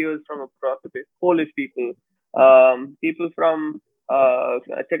 diverse peers from across the place, Polish people, people from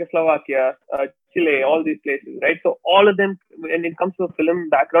Czechoslovakia, Chile, all these places, right? So all of them, when it comes to a film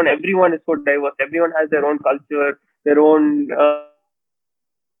background, everyone is so diverse. Everyone has their own culture, their own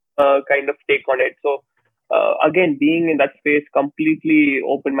kind of take on it. So again, being in that space completely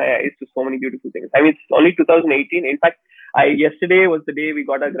opened my eyes to so many beautiful things. I mean, it's only 2018. In fact, yesterday was the day we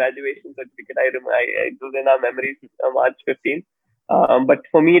got our graduation certificate. I remember it was in our memories, March 15th. But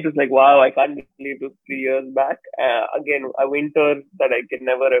for me, it was like, wow, I can't believe it was 3 years back. Again, a winter that I can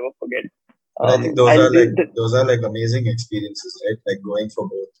never ever forget. I think those are like amazing experiences, right? Like going for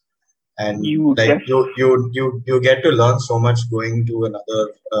both, and you get to learn so much going to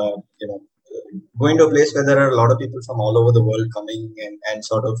another, going to a place where there are a lot of people from all over the world coming and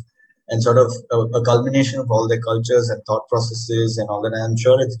sort of a culmination of all their cultures and thought processes and all that. I'm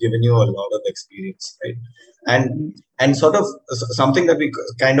sure it's given you a lot of experience, right? And sort of something that we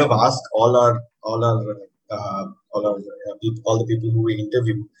kind of ask all the people who we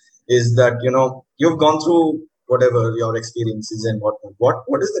interview is that, you've gone through whatever your experiences and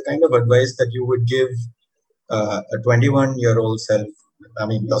what is the kind of advice that you would give a 21-year-old self? I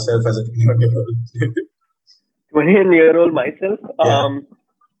mean, yourself as a 21-year-old. 21-year-old myself. Yeah.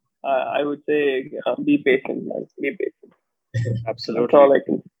 I would say be patient. Be patient. Absolutely. That's all I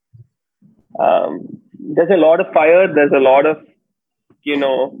can. There's a lot of fire. There's a lot of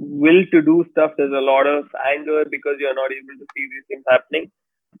will to do stuff. There's a lot of anger because you're not able to see these things happening.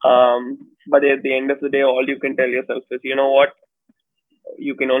 But at the end of the day, all you can tell yourself is, you know what?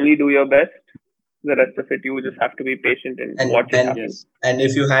 You can only do your best. The rest of it, you just have to be patient and watch it happen. Yes. And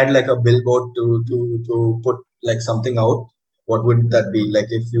if you had like a billboard to put like something out, what would that be? Like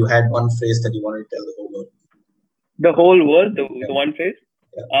if you had one phrase that you wanted to tell the whole world. The whole world, the one phrase?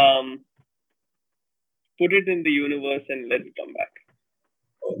 Yeah. Put it in the universe and let it come back.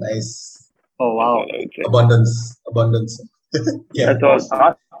 Oh, nice. Oh, wow. Abundance. Yeah. That's all.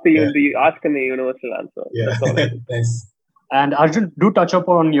 Ask and the universe will answer. Yeah. That's all. Nice. And Arjun, do touch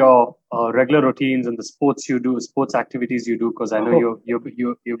upon your regular routines and the sports activities you do, because I know you've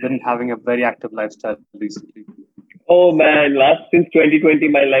been having a very active lifestyle recently. Oh man, since 2020,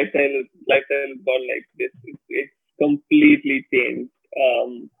 my lifestyle has gone like this. It's completely changed.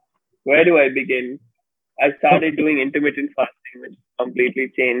 Where do I begin? I started doing intermittent fasting, which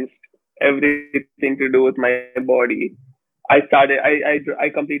completely changed everything to do with my body. I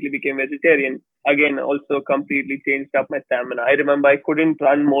completely became vegetarian. Again, also completely changed up my stamina. I remember I couldn't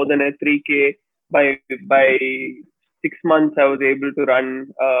run more than a 3K. By 6 months, I was able to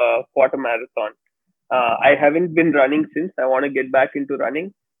run a quarter marathon. I haven't been running since. I want to get back into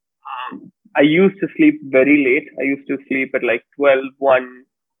running. I used to sleep very late. I used to sleep at like 12, 1.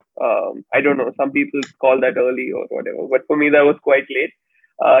 I don't know. Some people call that early or whatever. But for me, that was quite late.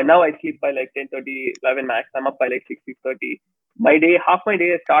 Now I sleep by like 10:30, 11 max. I'm up by like 6:30. Half my day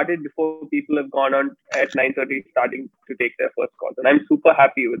has started before people have gone on at 9:30 starting to take their first calls. And I'm super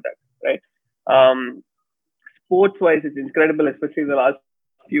happy with that, right? Sports-wise, it's incredible, especially the last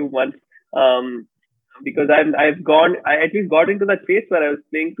few months. Because I at least got into that phase where I was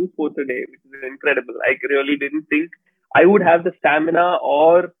playing 2 sports a day, which is incredible. I really didn't think I would have the stamina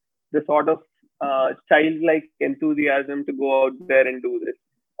or the sort of childlike enthusiasm to go out there and do this.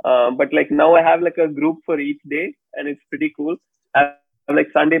 But like now I have like a group for each day and it's pretty cool. I have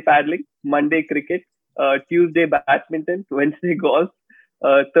like Sunday paddling, Monday cricket, Tuesday badminton, Wednesday golf,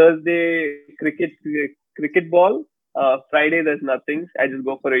 Thursday cricket ball, Friday there's nothing. I just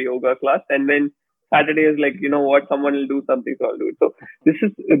go for a yoga class, and then Saturday is like, someone will do something, so I'll do it. So this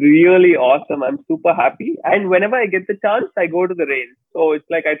is really awesome. I'm super happy. And whenever I get the chance, I go to the range. So it's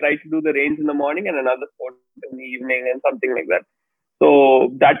like I try to do the range in the morning and another sport in the evening and something like that.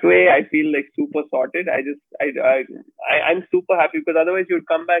 So that way I feel like super sorted. I'm super happy, because otherwise you'd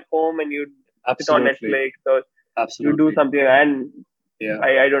come back home and you'd sit on Netflix or you do something, and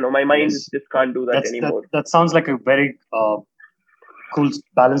I don't know. My mind just can't do that anymore. That sounds like a very cool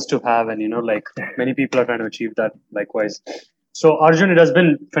balance to have, and like many people are trying to achieve that likewise. So Arjun, it has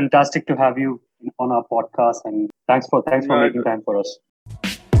been fantastic to have you on our podcast, and thanks for making time for us.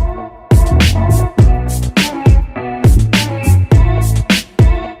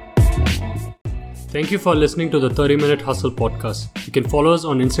 Thank you for listening to the 30-Minute Hustle podcast. You can follow us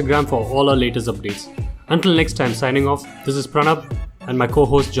on Instagram for all our latest updates. Until next time, signing off, this is Pranab and my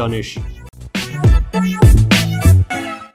co-host Janish.